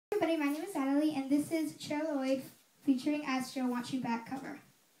everybody, my name is Natalie, and this is Cher Lloyd featuring Astro, Want You Back cover.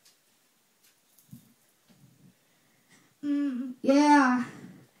 Yeah.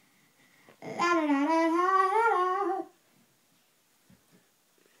 La da da da da da.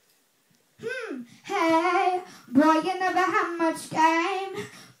 Hey, boy, you never had much game,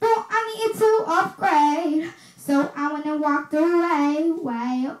 but I need you to upgrade. So I wanna walk away,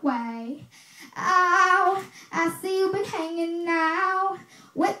 way. Oh, I see you've been hanging out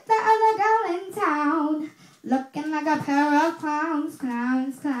with the other girl in town, looking like a pair of clowns.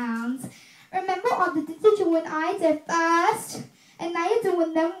 Remember all the things that you and I did first, and now you're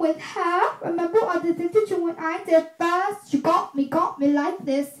doing them with her. Remember all the things that you and I did first. You got me like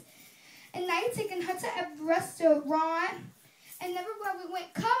this, and now you're taking her to every restaurant, and everywhere we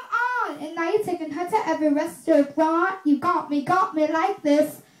went, come on. And now you're taking her to every restaurant. You got me like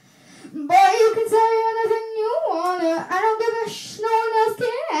this. Boy, you can say anything you wanna. I don't give a no one else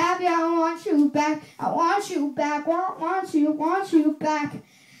can have you. I want you back. I want you back. Want you back.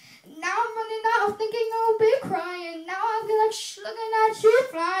 Now I'm running out thinking you'll be crying. Now I feel like looking at you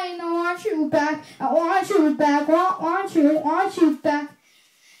flying. I want you back. I want you back. Want you back.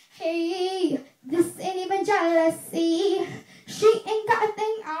 Hey, this ain't even jealousy. She ain't got a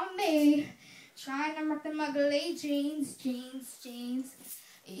thing on me. Trying to rock them ugly jeans.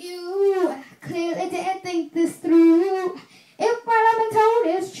 You clearly didn't think this through. If what I've been told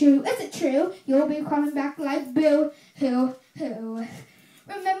is true, is it true? You'll be coming back like Bill. Who?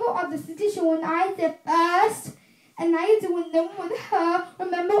 Remember all the things that you and I did first, and now you're doing them with her.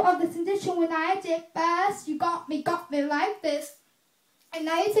 Remember all the things that you and I did first. You got me like this, and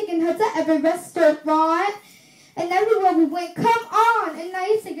now you're taking her to every restaurant, and everywhere we went, come on. And now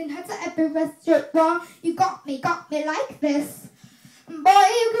you're taking her to every restaurant. You got me like this. Boy,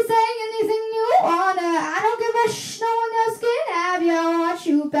 you can say anything you wanna. I don't give a no one else can have you. I want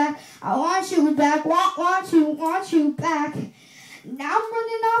you back. I want you back. Want you back. Now I'm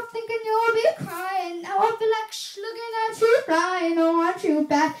running off thinking you'll be crying. Now I feel like looking at you flying. I want you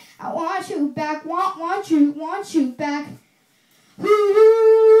back. I want you back. Want you back.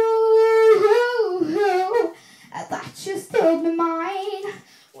 I thought you still be mine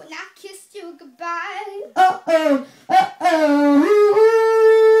when I kissed you goodbye.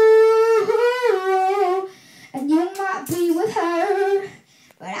 And you might be with her,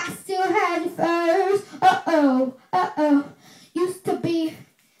 but I still had you first. Used to be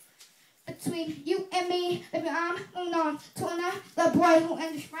between you and me. Baby, I'm moving on to another boy who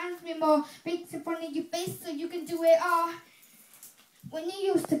understands me more. Breaks in front of your face so you can do it all. When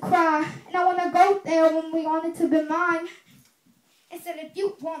you used to cry, and I wanna go there when we wanted to be mine. Instead of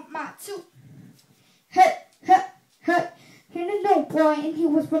you want my too. You're the no boy, and he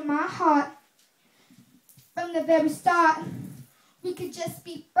was with my heart. From the very start, we could just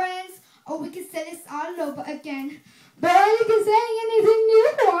be friends, or we could say this all over again. Boy, you can say anything you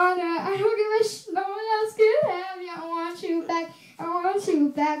wanna. I don't give a no one else can have you. I want you back. I want you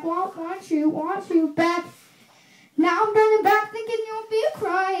back. Want you back. Now I'm running back thinking you'll be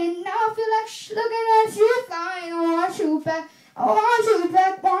crying. Now I feel like looking at you flying. I want you back. I want you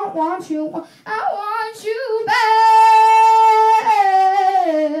back. Want you. I want you back.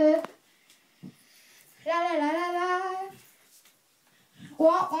 La la la la la.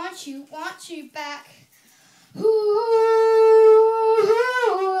 Want you back. Ooh,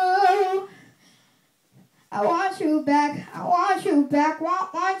 I want you back. I want you back.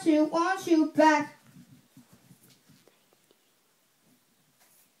 Want you back.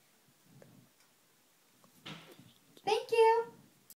 Thank you.